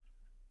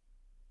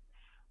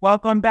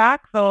Welcome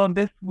back. So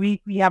this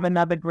week we have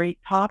another great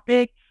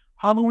topic.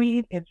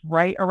 Halloween is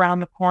right around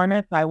the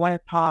corner. So I want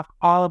to talk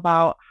all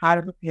about how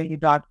to prepare your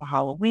dog for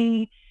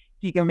Halloween so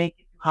you can make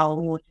it through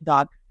Halloween with your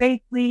dog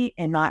safely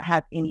and not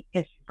have any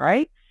issues,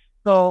 right?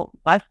 So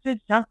let's just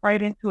jump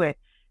right into it.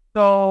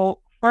 So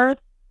first,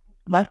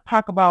 let's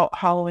talk about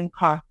Halloween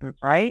costumes,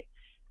 right?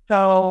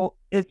 So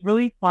it's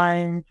really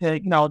fun to,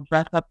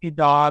 dress up your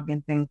dog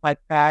and things like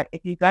that.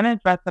 If you're gonna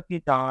dress up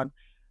your dog,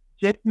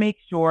 just make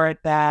sure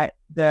that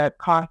the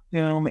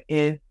costume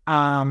is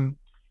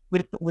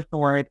what's the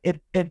word?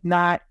 It's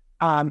not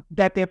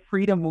that they're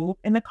free to move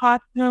in the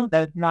costume,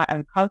 that it's not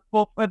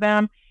uncomfortable for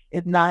them,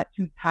 it's not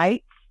too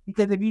tight.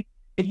 Because if you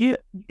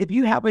if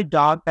you have a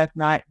dog that's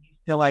not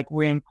used to like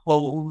wearing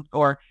clothes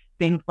or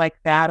things like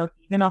that, or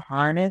even a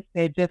harness,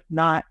 they're just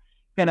not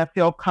gonna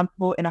feel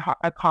comfortable in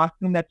a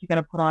costume that you're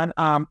gonna put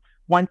on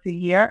once a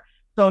year.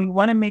 So you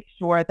want to make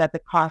sure that the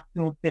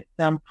costume fits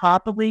them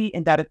properly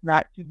and that it's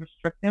not too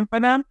restricting for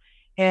them.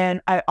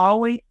 And I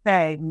always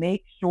say,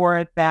 make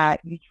sure that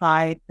you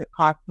try the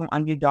costume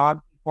on your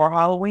dog before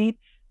Halloween.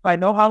 So I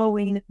know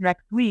Halloween is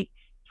next week.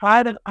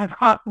 Try the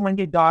costume on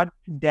your dog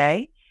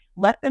today.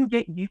 Let them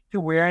get used to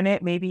wearing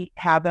it. Maybe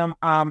have them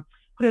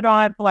put it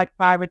on for like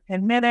 5 or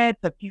 10 minutes,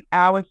 a few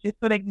hours, just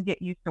so they can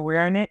get used to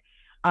wearing it.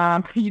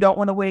 You don't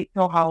want to wait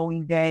till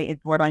Halloween day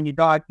and throw it on your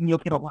dog, and you'll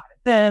get a lot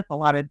of this, a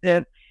lot of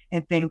this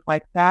and things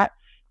like that.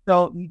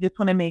 So you just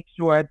want to make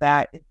sure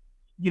that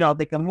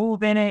they can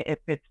move in it,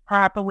 it fits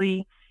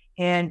properly.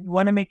 And you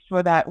want to make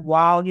sure that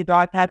while your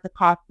dog has the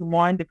costume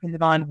on,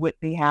 depending on what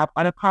they have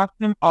on a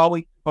costume,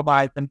 always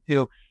supervise them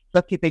too,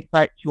 especially if they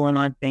start chewing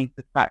on things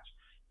as such.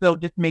 So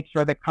just make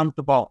sure they're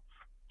comfortable.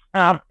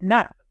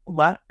 Next,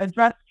 let's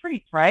address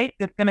treats, right?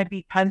 There's going to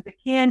be tons of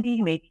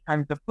candy, maybe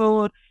tons of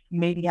food. You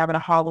may be having a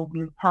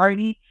Halloween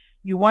party.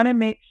 You want to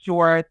make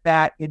sure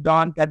that your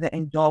dog doesn't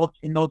indulge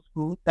in those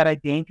foods that are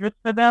dangerous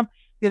for them.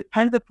 There's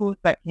tons of foods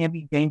that can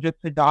be dangerous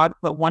to dogs,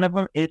 but one of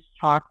them is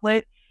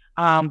chocolate.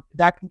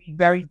 That can be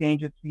very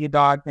dangerous for your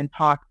dogs and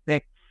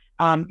toxic.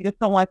 You just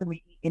don't want them to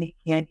eat any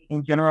candy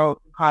in general. It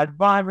can cause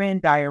vomiting,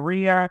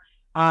 diarrhea,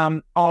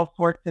 all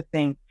sorts of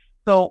things.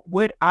 So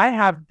what I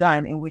have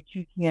done and what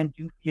you can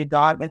do for your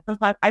dog, and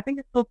sometimes I think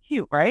it's so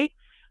cute, right?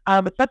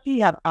 Especially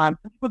you have some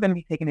people are going to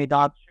be taking their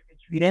dogs trick or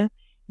treating.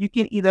 You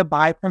can either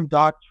buy from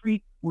dog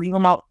treats, leave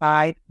them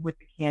outside with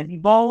the candy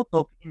bowl,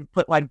 so you can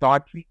put like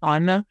dog treats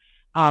on them,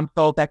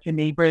 so that your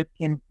neighbors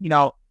can,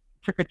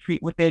 trick or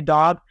treat with their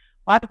dogs.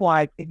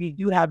 Likewise, if you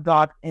do have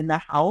dogs in the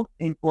house,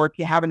 or if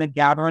you're having a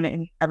gathering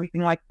and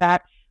everything like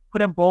that,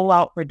 put a bowl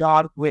out for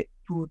dogs with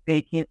food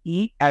they can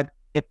eat, as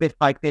if it's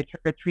like their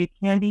trick or treat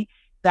candy.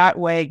 That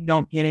way, you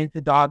don't get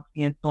into dogs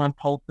being so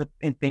impulsive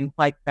and things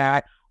like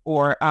that,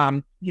 or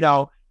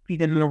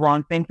feeding them the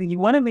wrong things. And you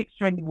want to make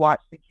sure you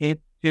watch the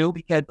kids too,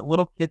 because the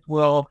little kids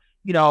will,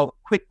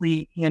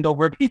 quickly hand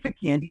over a piece of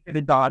candy to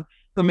the dog.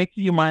 So make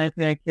sure you monitor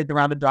the kids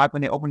around the dog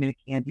when they open the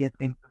candy and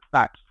things as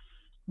such.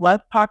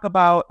 Let's talk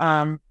about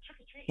trick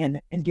or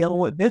treating and dealing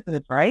with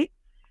visitors, right?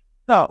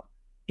 So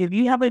if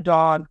you have a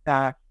dog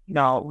that's,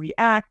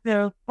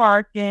 reactive,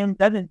 barking,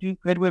 doesn't do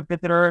good with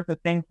visitors or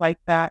things like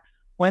that,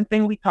 one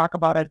thing we talk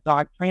about as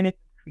dog trainers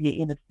is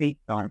creating a safe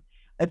zone.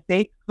 A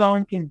safe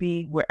zone can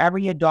be wherever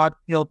your dog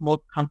feels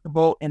most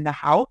comfortable in the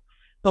house.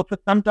 So for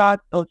some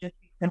dogs, it'll just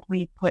be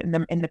simply putting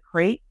them in the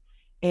crate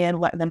and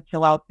letting them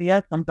chill out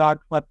there. Some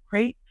dogs love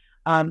crate.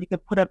 You can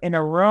put them in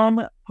a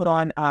room, put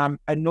on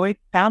a noise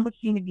sound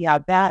machine if you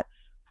have that,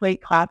 play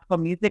classical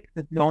music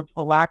because it's known to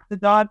relax the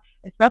dog,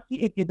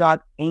 especially if your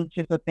dog's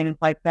anxious or things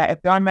like that.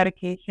 If they're on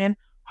medication,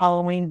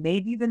 Halloween may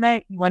be the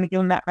night you want to give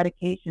them that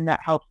medication that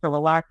helps to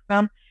relax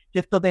them,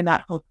 just so they're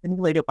not so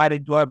stimulated by the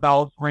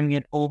doorbells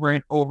ringing over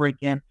and over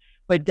again.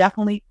 But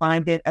definitely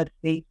find it a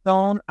safe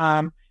zone,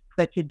 so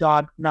that your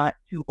dog's not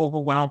too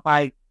overwhelmed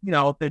by,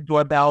 the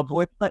doorbells.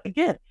 Or it's like,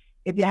 again,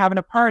 if you're having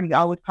a party,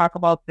 I always talk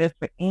about this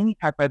for any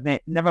type of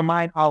event, never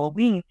mind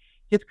Halloween,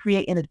 just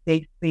creating a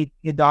safe space for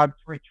your dog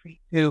to retreat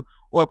to,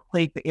 or a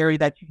place, the area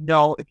that if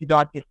your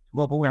dog gets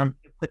too overwhelmed,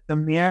 you put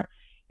them there.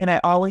 And I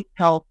always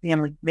tell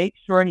families, make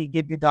sure you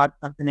give your dog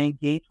something to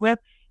engage with.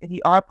 If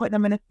you are putting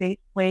them in a safe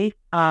place,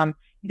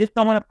 you just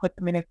don't want to put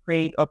them in a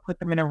crate or put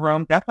them in a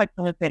room. That's like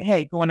someone said,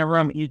 hey, go in a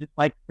room and you just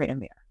like sitting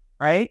there,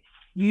 right?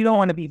 You don't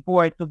want to be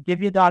bored. So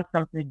give your dog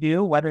something to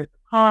do, whether it's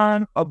a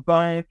pond or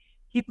bun.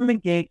 Keep them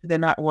engaged so they're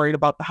not worried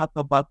about the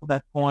hustle bustle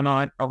that's going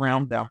on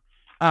around them.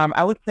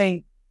 I would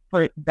say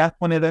that's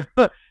one of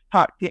the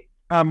top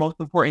most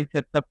important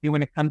tips up here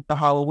when it comes to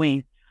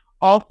Halloween.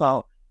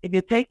 Also, if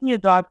you're taking your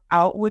dog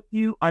out with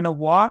you on a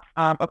walk,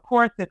 of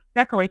course, the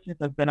decorations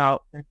have been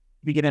out since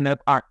the beginning of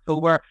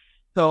October.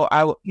 So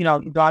your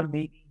dog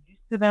may be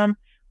used to them,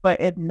 but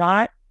if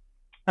not,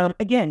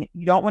 again,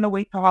 you don't want to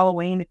wait till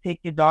Halloween to take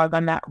your dog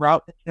on that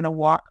route that's going to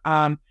walk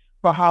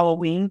for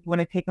Halloween. You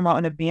want to take them out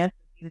in advance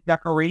to see the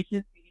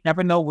decorations. You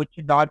never know what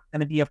your dog's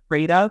going to be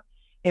afraid of.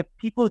 If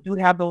people do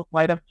have those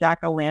light up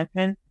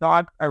jack-o'-lanterns,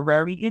 dogs are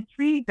very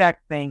intrigued at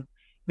things.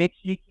 Make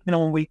sure you keep them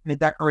away from the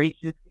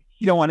decorations.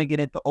 You don't want to get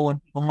into owing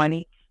people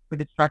money for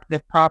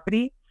destructive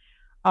property.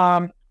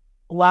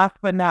 last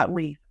but not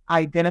least,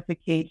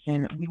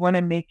 identification. We want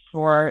to make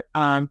sure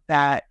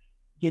that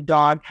your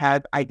dog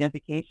has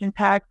identification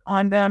tags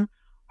on them.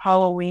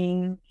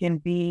 Halloween can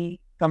be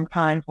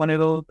sometimes one of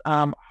those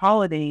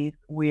holidays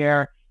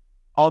where,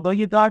 although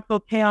your dog's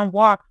okay on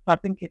walks,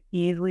 something could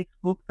easily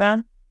spook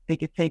them. They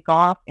could take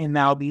off, and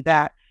that'll be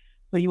that.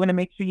 So you want to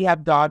make sure you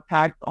have dog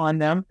tags on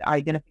them, the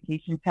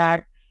identification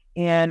tags.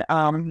 And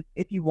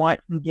if you want,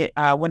 you can get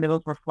one of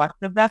those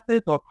reflective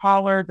vests or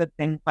collars and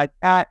things like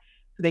that,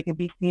 so they can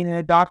be seen in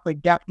the dog. So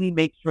definitely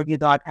make sure your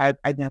dog has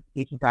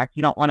identification tags.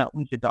 You don't want to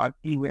lose your dog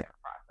anywhere in the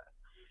process.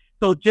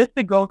 So just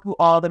to go through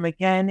all of them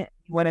again,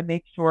 you want to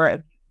make sure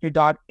if your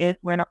dog is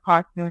wearing a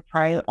costume,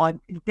 try it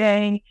on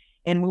today.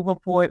 And moving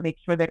forward, make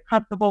sure they're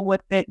comfortable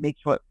with it. Make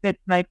sure it fits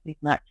nice,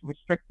 it's not too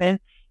restrictive,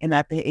 and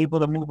that they're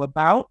able to move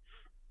about.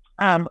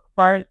 As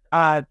far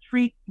as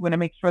treats, you want to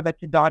make sure that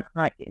your dog's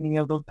not getting any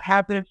of those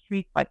hazardous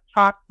treats like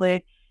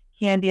chocolate,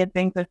 candy, and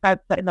things like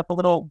that. Setting up a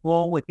little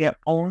bowl with their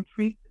own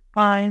treats is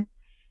fine.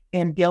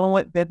 And dealing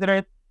with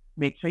visitors,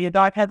 make sure your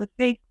dog has a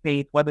safe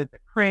space, whether it's a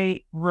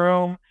crate,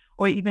 room,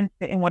 or even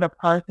sitting with a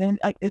person.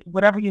 Like, it's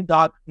whatever your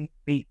dog's safe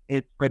space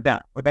is for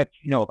them, or that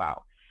you know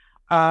about.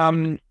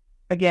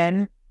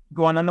 Again,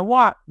 going on the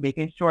walk,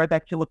 making sure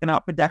that you're looking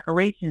out for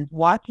decorations,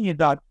 watching your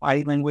dog's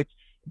body language.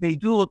 If they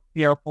do look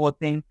fearful of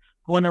things,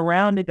 going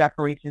around the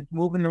decorations,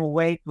 moving them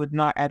away so it's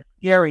not as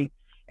scary.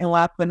 And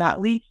last but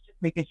not least, just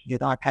making sure your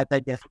dog has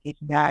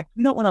identification tags.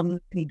 You don't want to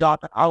lose any dog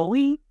at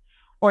Halloween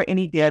or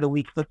any day of the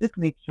week. So just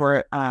make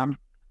sure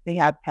they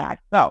have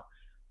tags. So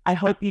I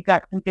hope you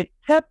got some good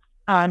tips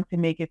to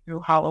make it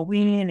through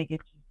Halloween and get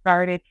you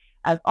started.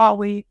 As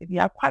always, if you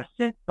have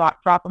questions,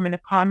 drop them in the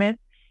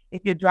comments.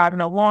 If you're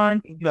driving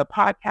along, if you're a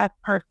podcast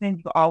person,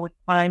 you can always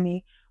find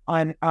me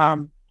on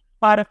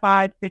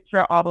Spotify,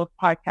 Stitcher, all those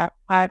podcast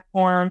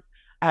platforms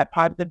at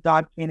Positive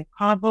Dog Training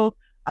Convos.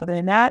 Other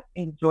than that,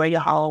 enjoy your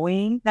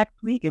Halloween next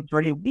week. Enjoy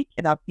your week,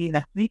 and I'll see you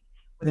next week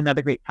with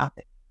another great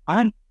topic.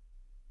 Bye.